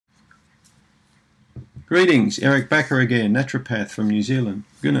Greetings, Eric Backer again, naturopath from New Zealand.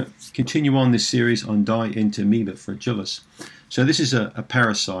 I'm going to continue on this series on Dietamoeba Fragilis. So this is a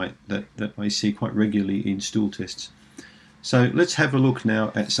parasite that I see quite regularly in stool tests. So let's have a look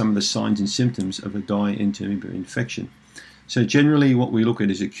now at some of the signs and symptoms of a Dietamoeba infection. So generally what we look at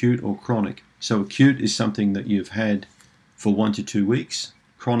is acute or chronic. So acute is something that you've had for 1 to 2 weeks.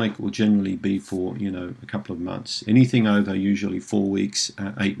 Chronic will generally be for, a couple of months. Anything over usually 4 weeks,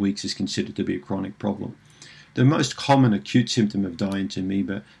 8 weeks is considered to be a chronic problem. The most common acute symptom of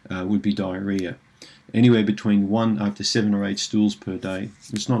Dietamoeba would be diarrhea. Anywhere between 1 up to 7 or 8 stools per day.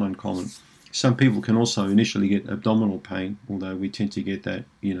 It's not uncommon. Some people can also initially get abdominal pain, although we tend to get that,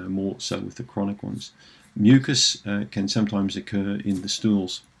 more so with the chronic ones. Mucus can sometimes occur in the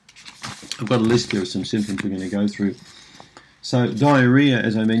stools. I've got a list here of some symptoms we're going to go through. So diarrhea,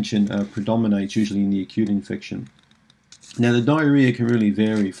 as I mentioned, predominates usually in the acute infection. Now the diarrhea can really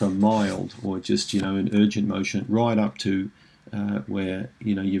vary from mild or just, an urgent motion right up to where,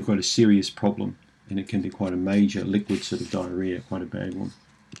 you've got a serious problem, and it can be quite a major liquid sort of diarrhea, quite a bad one.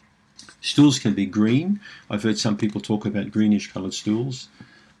 Stools can be green. I've heard some people talk about greenish coloured stools.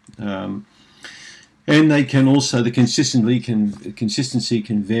 And they can also, the consistency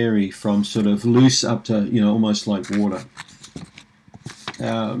can vary from sort of loose up to, almost like water.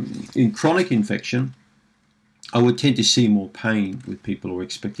 In chronic infection, I would tend to see more pain with people, or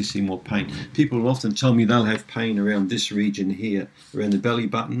expect to see more pain. People will often tell me they'll have pain around this region here, around the belly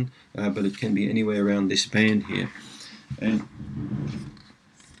button, but it can be anywhere around this band here. And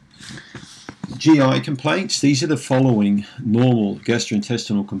GI complaints, these are the following normal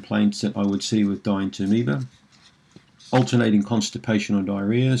gastrointestinal complaints that I would see with Dietamoeba. Alternating constipation or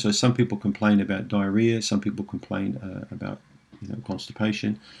diarrhea. So some people complain about diarrhea, some people complain about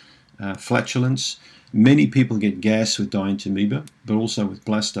constipation. Flatulence. Many people get gas with Dietamoeba, but also with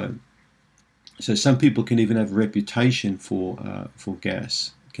blasto. So some people can even have a reputation for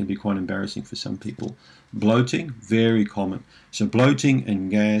gas. It can be quite embarrassing for some people. Bloating, very common. So bloating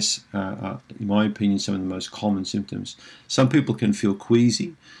and gas are, in my opinion, some of the most common symptoms. Some people can feel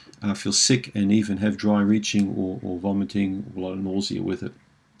queasy, feel sick, and even have dry reaching or vomiting, or a lot of nausea with it.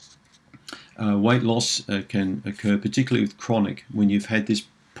 Weight loss can occur, particularly with chronic. When you've had this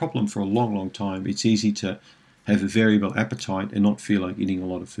problem for a long time, it's easy to have a variable appetite and not feel like eating a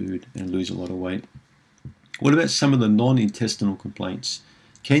lot of food and lose a lot of weight. What about some of the non-intestinal complaints?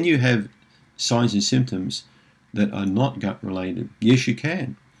 Can you have signs and symptoms that are not gut related? Yes, you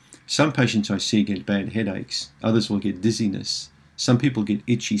can. Some patients I see get bad headaches. Others will get dizziness. Some people get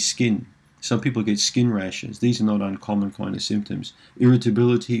itchy skin. Some people get skin rashes. These are not uncommon kind of symptoms.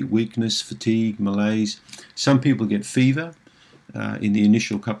 Irritability, weakness, fatigue, malaise. Some people get fever. In the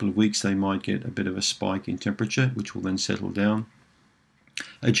initial couple of weeks, they might get a bit of a spike in temperature, which will then settle down.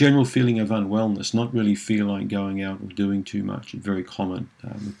 A general feeling of unwellness, not really feel like going out or doing too much. It's very common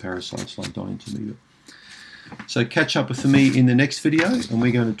with parasites like Dietamoeba. So catch up with me in the next video, and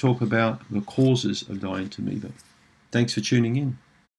we're going to talk about the causes of Dietamoeba. Thanks for tuning in.